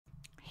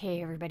Hey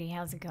everybody,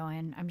 how's it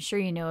going? I'm sure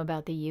you know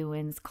about the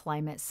UN's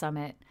climate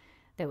summit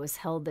that was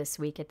held this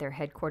week at their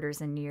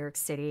headquarters in New York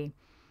City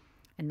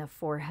and the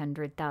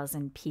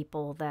 400,000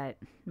 people that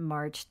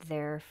marched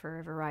there for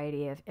a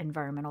variety of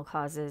environmental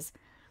causes.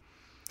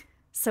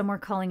 Some were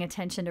calling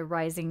attention to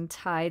rising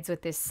tides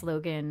with this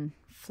slogan,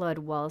 Flood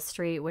Wall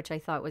Street, which I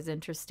thought was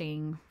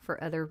interesting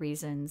for other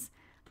reasons.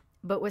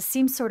 But what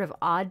seemed sort of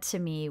odd to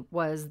me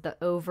was the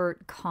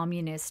overt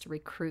communist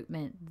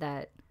recruitment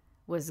that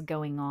was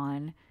going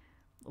on,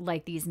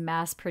 like these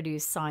mass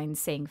produced signs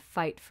saying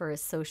fight for a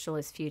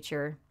socialist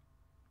future.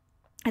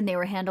 And they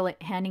were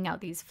handing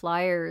out these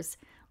flyers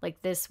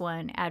like this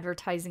one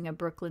advertising a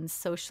Brooklyn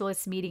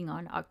socialist meeting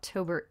on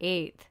October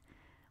 8th,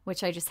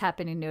 which I just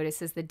happened to notice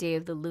is the day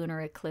of the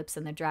lunar eclipse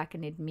and the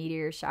Draconid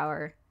meteor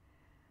shower.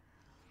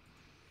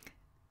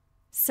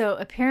 So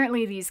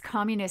apparently these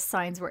communist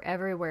signs were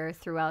everywhere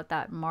throughout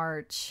that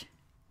march.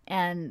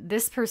 And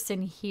this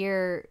person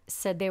here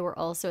said they were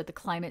also at the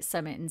climate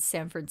summit in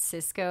San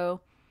Francisco,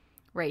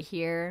 right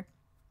here.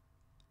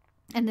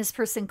 And this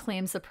person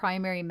claims the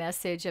primary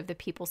message of the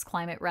People's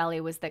Climate Rally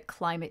was that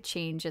climate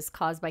change is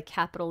caused by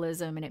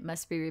capitalism and it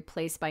must be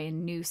replaced by a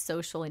new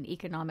social and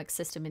economic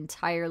system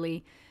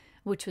entirely,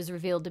 which was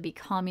revealed to be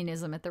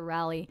communism at the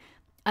rally.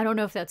 I don't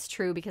know if that's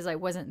true because I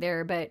wasn't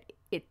there, but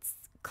it's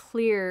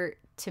clear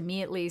to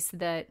me at least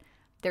that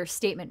their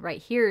statement right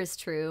here is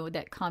true,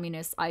 that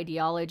communist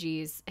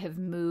ideologies have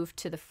moved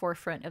to the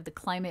forefront of the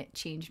climate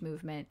change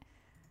movement.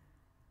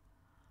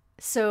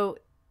 So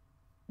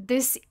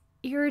this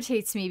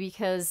irritates me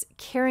because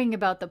caring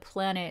about the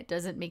planet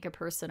doesn't make a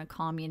person a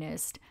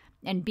communist,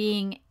 and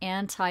being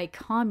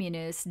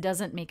anti-communist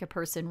doesn't make a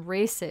person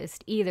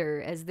racist either,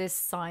 as this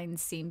sign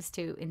seems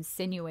to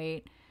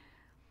insinuate.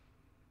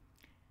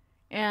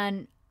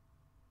 And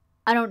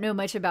I don't know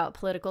much about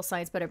political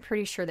science, but I'm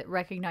pretty sure that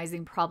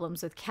recognizing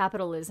problems with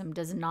capitalism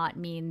does not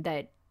mean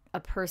that a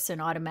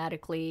person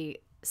automatically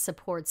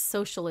supports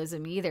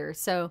socialism either.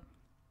 So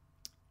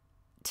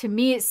to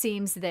me, it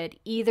seems that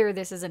either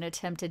this is an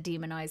attempt to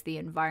demonize the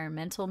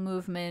environmental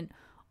movement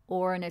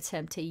or an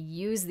attempt to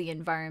use the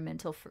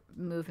environmental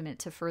movement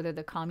to further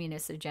the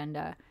communist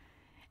agenda.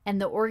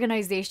 And the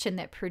organization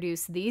that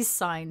produced these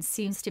signs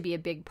seems to be a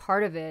big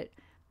part of it.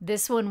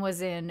 This one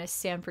was in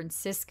San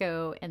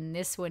Francisco and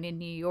this one in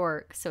New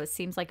York, so it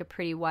seems like a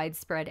pretty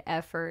widespread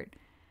effort.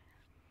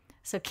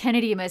 So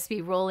Kennedy must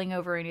be rolling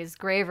over in his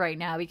grave right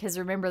now because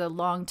remember the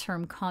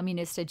long-term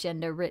communist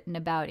agenda written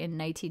about in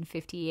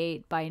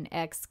 1958 by an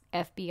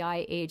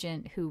ex-FBI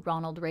agent who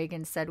Ronald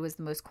Reagan said was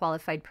the most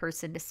qualified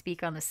person to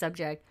speak on the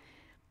subject.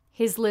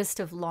 His list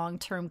of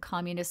long-term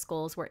communist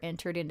goals were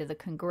entered into the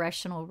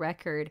Congressional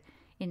Record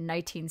in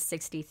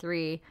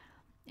 1963,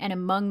 and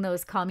among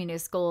those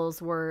communist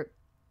goals were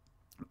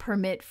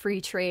permit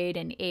free trade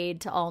and aid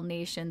to all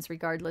nations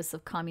regardless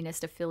of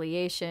communist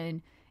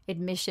affiliation,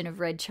 admission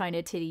of Red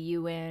China to the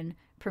UN,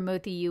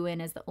 promote the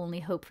UN as the only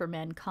hope for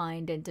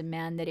mankind, and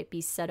demand that it be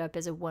set up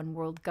as a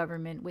one-world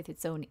government with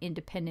its own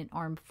independent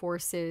armed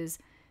forces,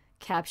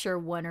 capture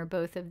one or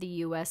both of the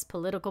US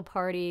political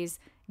parties,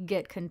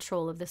 get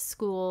control of the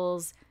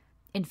schools,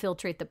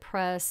 infiltrate the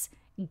press,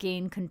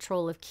 gain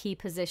control of key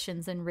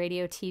positions in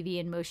radio, TV,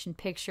 and motion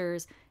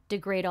pictures,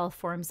 degrade all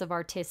forms of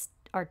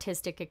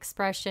artistic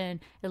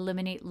expression,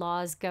 eliminate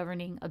laws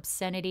governing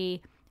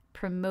obscenity,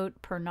 promote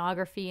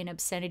pornography and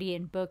obscenity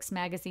in books,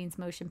 magazines,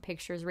 motion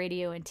pictures,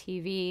 radio, and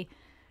TV,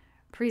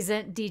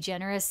 present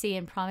degeneracy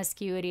and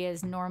promiscuity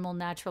as normal,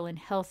 natural, and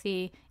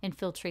healthy,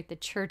 infiltrate the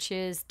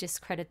churches,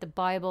 discredit the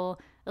Bible,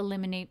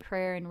 eliminate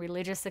prayer and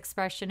religious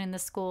expression in the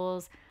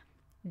schools,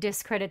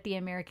 discredit the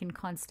American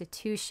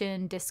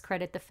Constitution,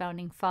 discredit the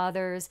Founding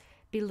Fathers,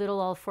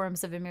 belittle all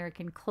forms of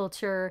American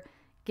culture,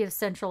 give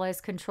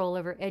centralized control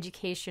over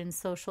education,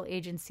 social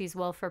agencies,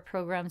 welfare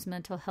programs,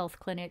 mental health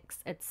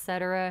clinics,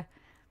 etc.,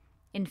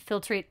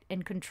 infiltrate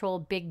and control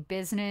big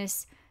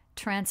business,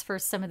 transfer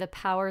some of the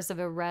powers of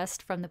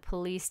arrest from the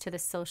police to the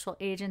social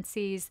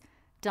agencies,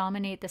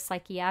 dominate the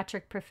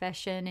psychiatric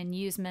profession, and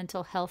use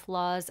mental health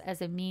laws as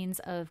a means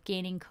of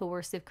gaining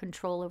coercive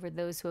control over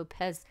those who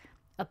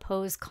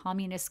oppose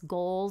communist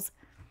goals,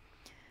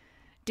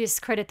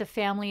 discredit the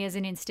family as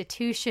an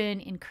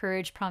institution,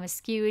 encourage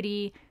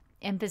promiscuity,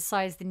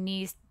 emphasize the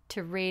need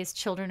to raise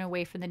children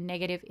away from the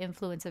negative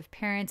influence of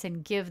parents,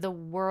 and give the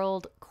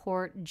world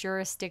court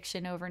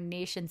jurisdiction over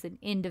nations and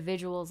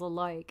individuals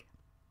alike.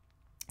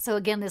 So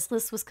again, this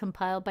list was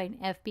compiled by an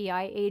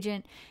FBI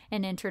agent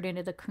and entered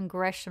into the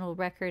Congressional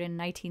Record in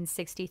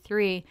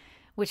 1963,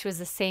 which was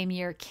the same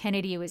year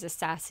Kennedy was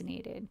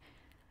assassinated.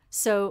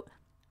 So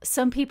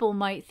some people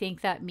might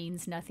think that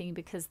means nothing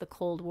because the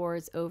Cold War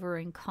is over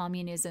and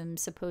communism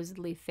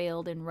supposedly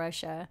failed in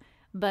Russia,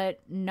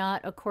 but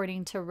not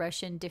according to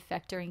Russian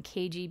defector and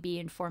KGB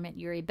informant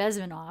Yuri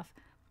Bezmenov.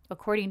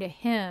 According to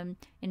him,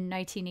 in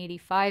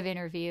 1985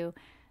 interview,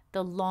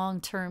 the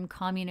long-term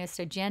communist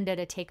agenda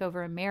to take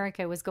over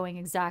America was going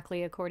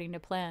exactly according to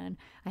plan.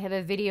 I have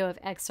a video of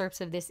excerpts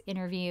of this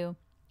interview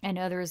and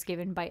others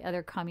given by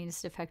other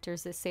communist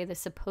defectors that say the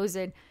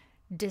supposed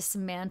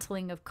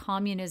dismantling of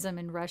communism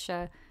in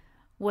Russia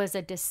was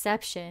a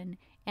deception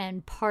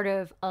and part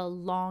of a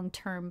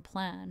long-term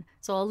plan.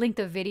 So I'll link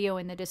the video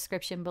in the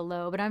description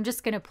below, but I'm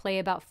just going to play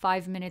about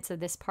 5 minutes of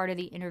this part of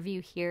the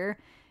interview here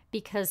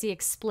because he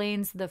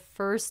explains the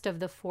first of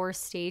the 4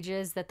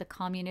 stages that the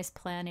communist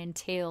plan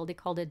entailed. He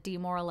called it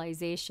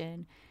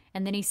demoralization.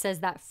 And then he says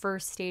that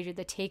first stage of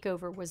the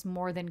takeover was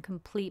more than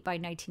complete by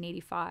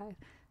 1985.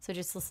 So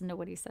just listen to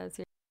what he says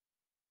here.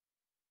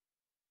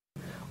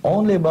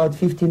 Only about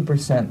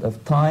 15%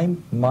 of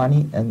time,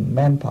 money, and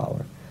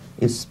manpower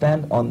is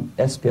spent on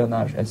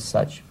espionage as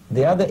such.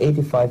 The other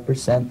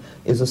 85%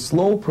 is a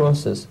slow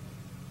process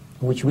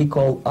which we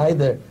call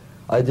either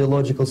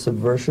ideological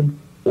subversion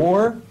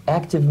or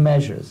active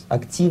measures,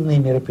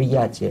 активные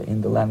мероприятия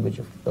in the language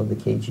of the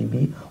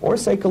KGB, or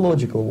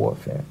psychological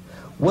warfare.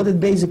 What it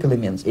basically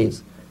means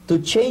is to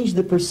change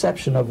the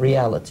perception of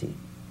reality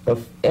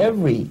of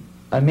every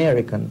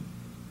American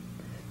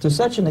to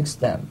such an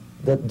extent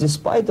that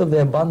despite of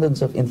the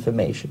abundance of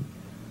information,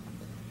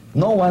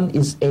 no one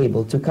is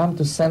able to come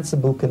to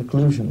sensible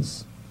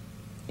conclusions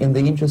in the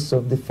interests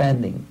of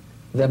defending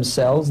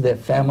themselves, their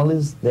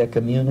families, their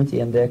community,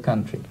 and their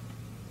country.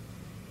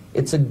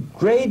 It's a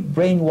great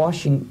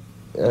brainwashing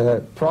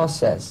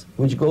process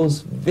which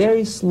goes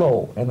very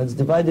slow, and it's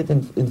divided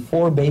in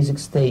 4 basic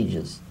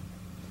stages.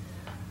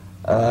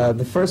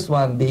 The first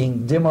one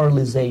being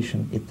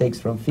demoralization. It takes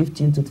from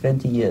 15 to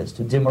 20 years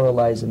to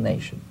demoralize a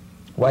nation.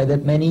 Why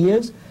that many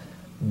years?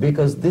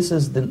 Because this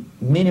is the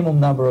minimum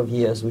number of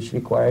years which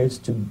requires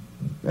to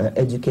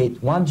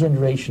educate 1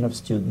 generation of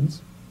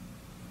students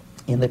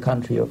in the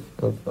country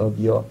of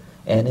your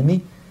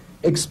enemy,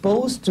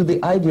 exposed to the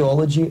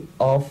ideology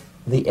of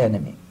the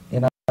enemy.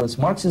 In other words,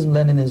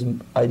 Marxism-Leninism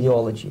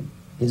ideology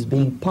is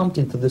being pumped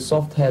into the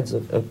soft heads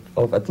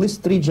of at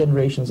least 3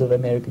 generations of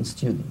American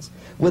students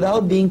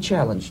without being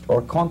challenged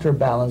or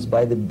counterbalanced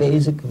by the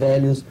basic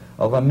values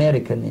of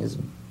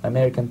Americanism,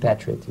 American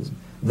patriotism.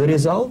 The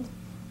result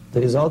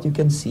you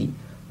can see.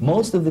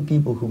 Most of the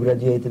people who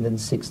graduated in the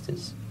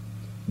 60s,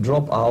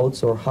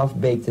 dropouts or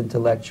half-baked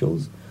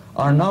intellectuals,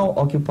 are now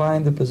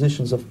occupying the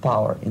positions of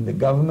power in the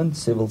government,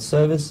 civil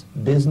service,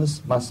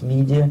 business, mass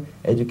media,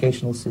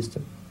 educational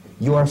system.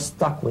 You are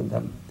stuck with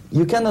them.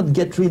 You cannot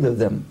get rid of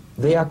them.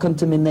 They are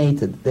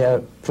contaminated. They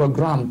are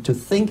programmed to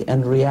think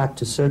and react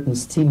to certain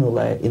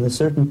stimuli in a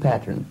certain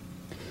pattern.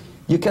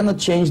 You cannot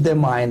change their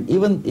mind,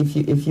 even if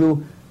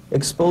you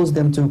expose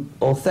them to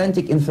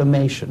authentic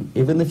information,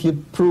 even if you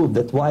prove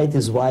that white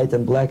is white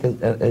and black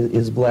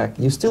is black,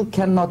 you still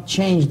cannot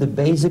change the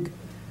basic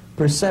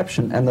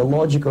perception and the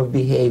logic of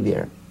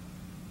behavior.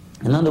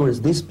 In other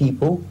words, these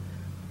people,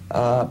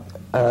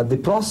 the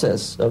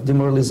process of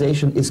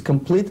demoralization is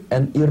complete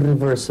and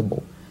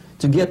irreversible.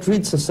 To get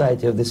rid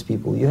society of these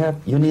people,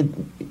 you need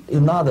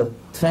another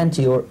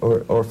 20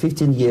 or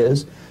 15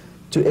 years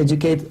to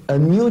educate a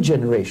new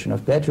generation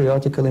of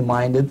patriotically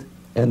minded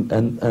and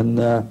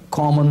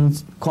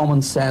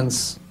common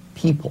sense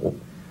people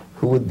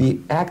who would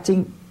be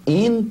acting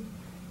in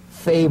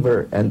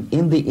favor and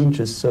in the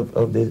interests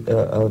of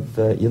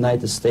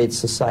United States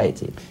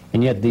society.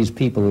 And yet these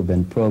people who've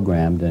been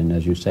programmed and,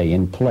 as you say,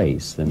 in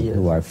place, and yes,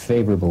 who are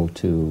favorable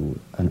to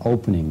an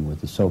opening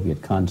with the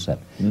Soviet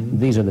concept, mm-hmm,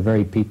 these are the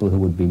very people who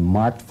would be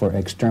marked for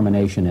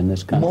extermination in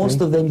this country?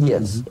 Most of them,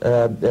 yes.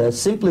 Mm-hmm.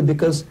 Simply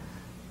because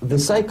the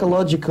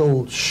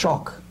psychological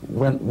shock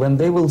when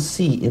they will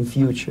see in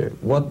future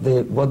what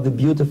the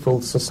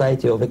beautiful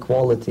society of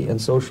equality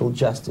and social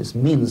justice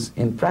means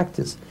in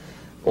practice,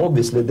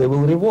 obviously they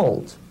will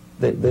revolt.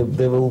 They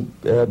will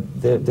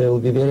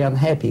be very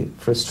unhappy,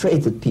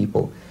 frustrated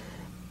people.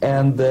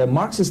 And the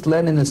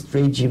Marxist-Leninist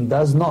regime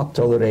does not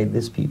tolerate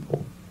these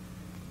people.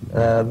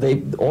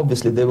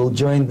 Obviously they will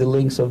join the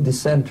links of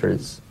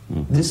dissenters,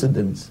 mm-hmm,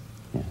 dissidents.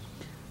 Yes.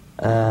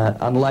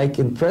 Unlike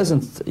in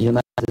present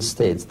United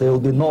States, there will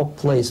be no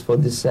place for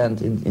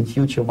dissent in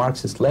future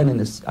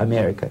Marxist-Leninist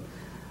America.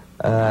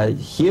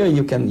 Here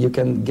you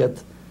can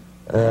get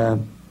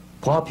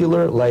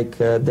popular like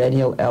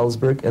Daniel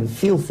Ellsberg and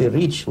filthy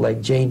rich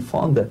like Jane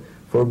Fonda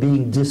for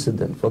being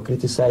dissident, for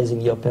criticizing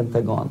your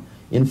Pentagon.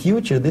 In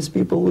future, these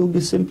people will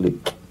be simply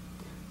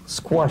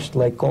squashed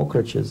like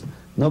cockroaches.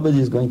 Nobody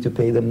is going to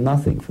pay them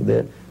nothing for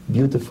their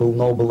beautiful,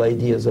 noble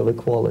ideas of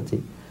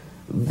equality.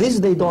 This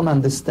they don't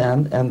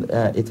understand, and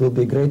it will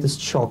be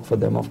greatest shock for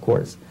them, of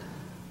course.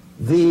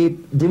 The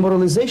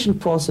demoralization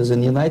process in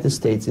the United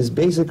States is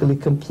basically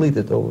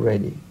completed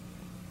already.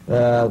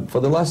 For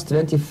the last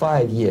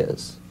 25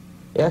 years.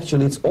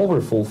 Actually, it's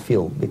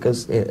overfulfilled,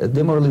 because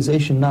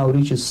demoralization now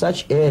reaches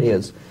such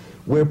areas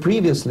where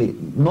previously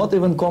not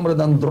even Comrade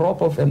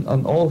Andropov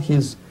and all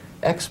his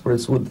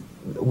experts would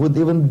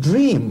even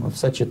dream of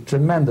such a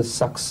tremendous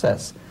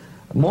success.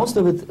 Most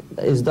of it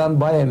is done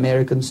by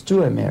Americans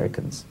to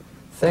Americans,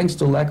 thanks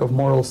to lack of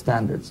moral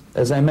standards.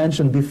 As I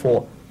mentioned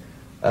before,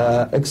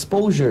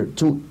 exposure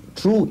to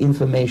true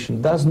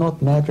information does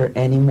not matter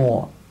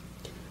anymore.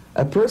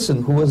 A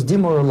person who was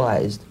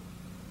demoralized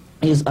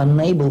is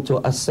unable to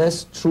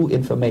assess true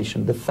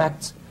information. The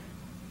facts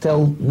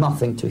tell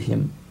nothing to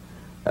him.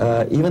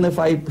 even if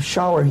I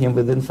shower him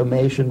with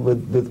information,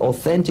 with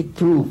authentic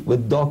proof,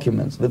 with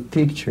documents, with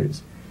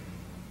pictures,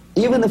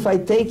 even if I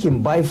take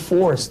him by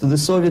force to the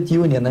Soviet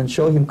Union and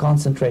show him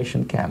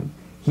concentration camp,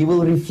 he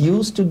will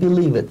refuse to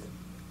believe it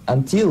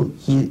until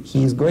he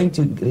is going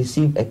to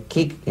receive a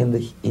kick in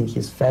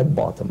his fat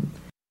bottom.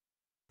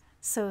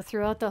 So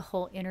throughout the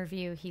whole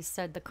interview, he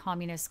said the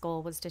communist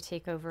goal was to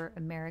take over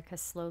America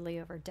slowly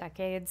over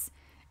decades.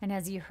 And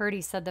as you heard,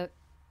 he said the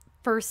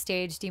first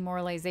stage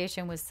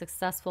demoralization was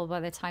successful by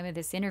the time of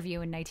this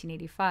interview in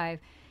 1985.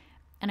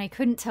 And I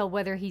couldn't tell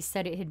whether he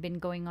said it had been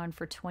going on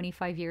for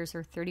 25 years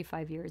or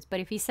 35 years.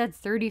 But if he said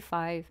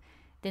 35,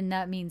 then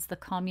that means the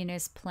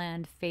communist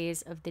planned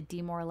phase of the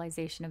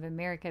demoralization of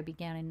America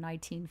began in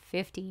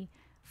 1950,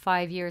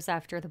 5 years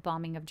after the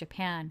bombing of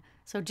Japan.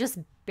 So just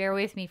bear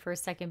with me for a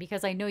second,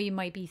 because I know you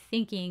might be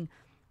thinking,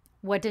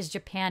 what does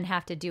Japan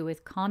have to do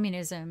with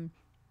communism?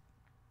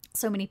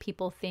 So many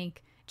people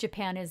think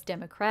Japan is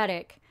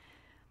democratic,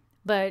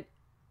 but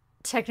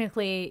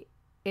technically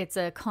it's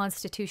a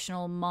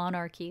constitutional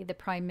monarchy. The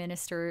prime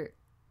minister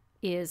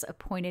is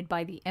appointed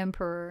by the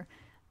emperor.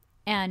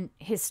 And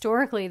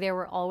historically, they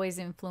were always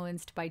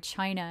influenced by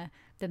China,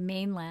 the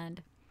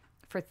mainland,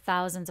 for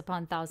thousands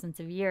upon thousands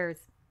of years.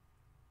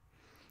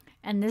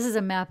 And this is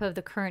a map of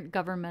the current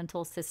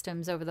governmental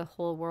systems over the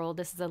whole world.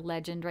 This is a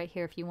legend right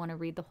here if you want to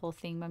read the whole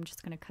thing, but I'm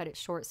just going to cut it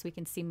short so we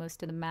can see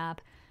most of the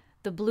map.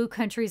 The blue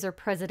countries are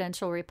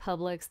presidential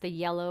republics. The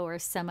yellow are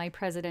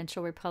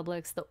semi-presidential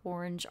republics. The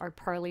orange are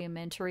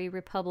parliamentary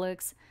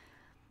republics.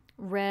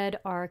 Red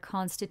are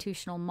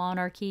constitutional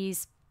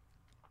monarchies.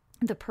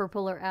 The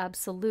purple are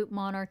absolute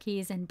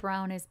monarchies, and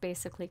brown is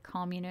basically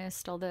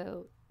communist,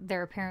 although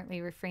they're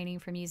apparently refraining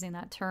from using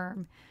that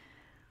term.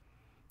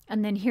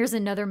 And then here's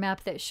another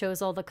map that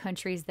shows all the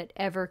countries that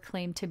ever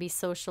claimed to be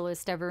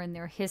socialist ever in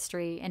their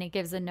history, and it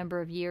gives the number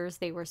of years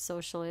they were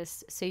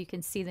socialist. So you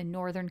can see the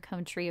northern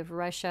country of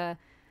Russia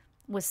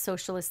was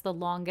socialist the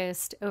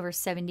longest, over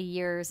 70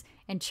 years,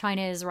 and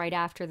China is right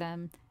after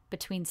them,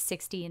 between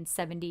 60 and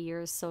 70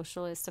 years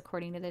socialist,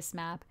 according to this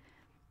map.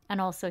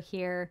 And also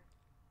here,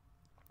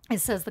 it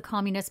says the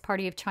Communist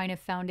Party of China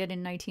founded in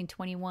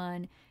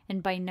 1921,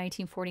 and by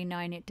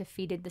 1949 it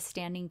defeated the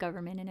standing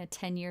government in a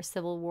 10-year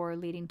civil war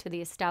leading to the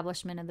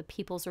establishment of the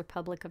People's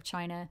Republic of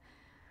China.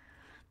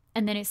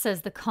 And then it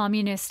says the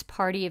Communist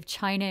Party of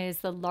China is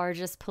the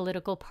largest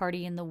political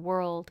party in the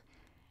world.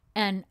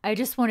 And I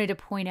just wanted to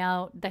point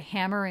out the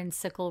hammer and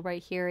sickle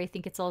right here. I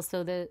think it's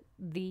also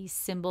the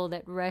symbol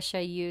that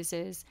Russia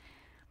uses.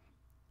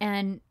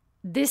 And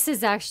this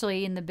is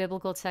actually in the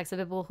biblical text. The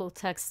biblical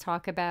texts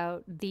talk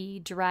about the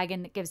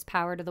dragon that gives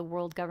power to the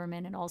world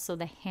government, and also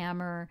the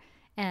hammer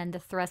and the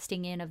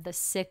thrusting in of the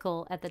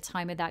sickle at the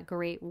time of that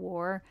great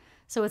war.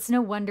 So it's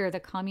no wonder the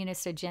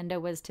communist agenda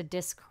was to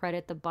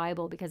discredit the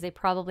Bible, because they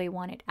probably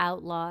want it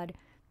outlawed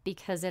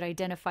because it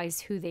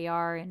identifies who they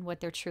are and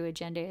what their true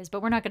agenda is.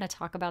 But we're not going to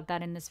talk about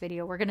that in this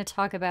video. We're going to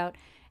talk about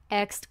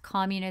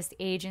ex-communist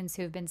agents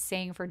who have been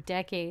saying for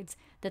decades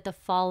that the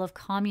fall of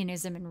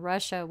communism in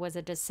Russia was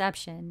a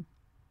deception.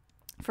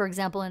 For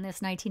example, in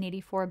this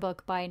 1984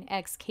 book by an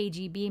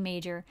ex-KGB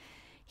major,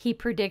 he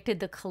predicted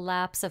the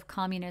collapse of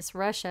communist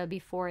Russia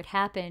before it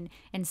happened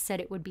and said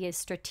it would be a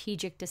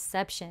strategic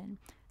deception.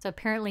 So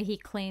apparently he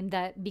claimed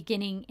that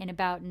beginning in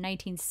about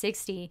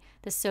 1960,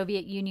 the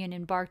Soviet Union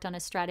embarked on a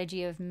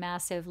strategy of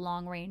massive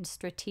long-range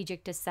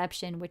strategic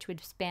deception, which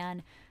would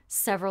span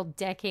several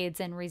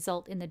decades and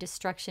result in the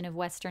destruction of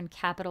Western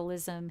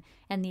capitalism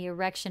and the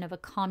erection of a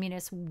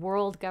communist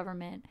world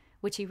government,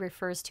 which he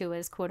refers to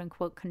as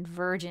quote-unquote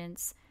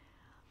convergence.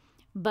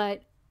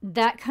 But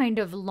that kind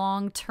of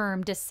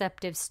long-term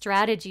deceptive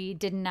strategy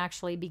didn't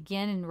actually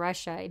begin in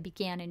Russia. It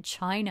began in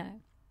China.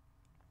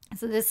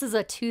 So this is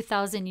a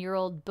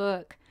 2,000-year-old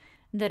book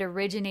that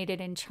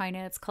originated in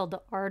China. It's called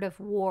The Art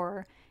of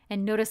War.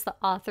 And notice the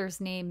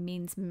author's name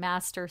means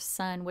master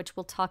son, which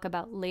we'll talk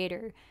about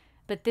later.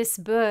 But this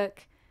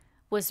book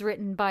was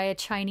written by a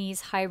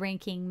Chinese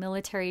high-ranking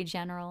military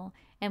general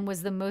and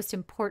was the most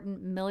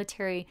important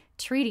military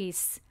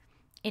treatise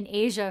in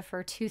Asia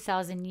for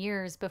 2,000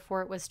 years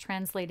before it was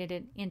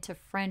translated into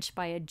French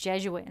by a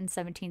Jesuit in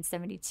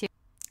 1772.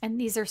 And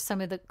these are some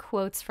of the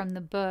quotes from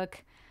the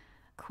book.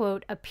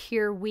 Quote,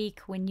 "Appear weak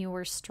when you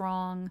are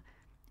strong.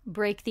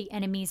 Break the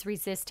enemy's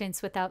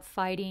resistance without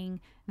fighting.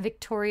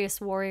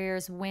 Victorious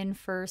warriors win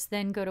first,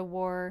 then go to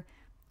war.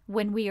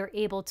 When we are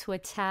able to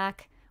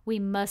attack, we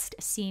must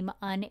seem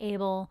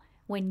unable.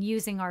 When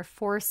using our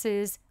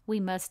forces, we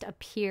must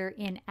appear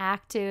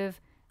inactive.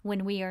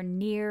 When we are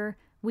near,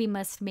 we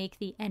must make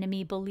the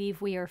enemy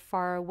believe we are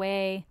far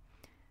away.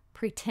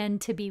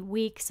 Pretend to be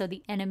weak so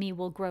the enemy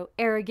will grow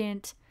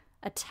arrogant.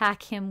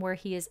 Attack him where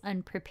he is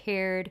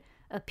unprepared.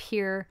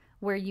 Appear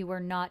where you are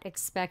not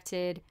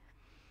expected."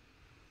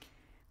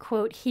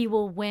 Quote, "He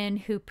will win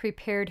who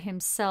prepared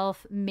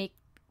himself,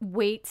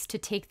 waits to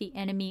take the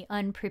enemy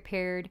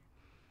unprepared.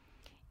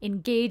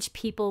 Engage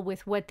people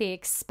with what they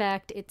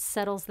expect. It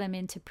settles them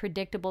into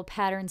predictable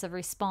patterns of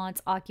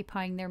response,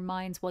 occupying their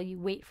minds while you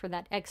wait for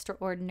that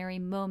extraordinary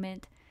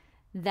moment.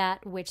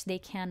 that which they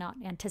cannot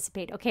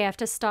anticipate. Okay, I have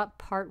to stop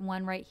part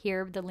 1 right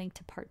here. The link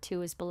to part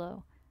 2 is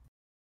below.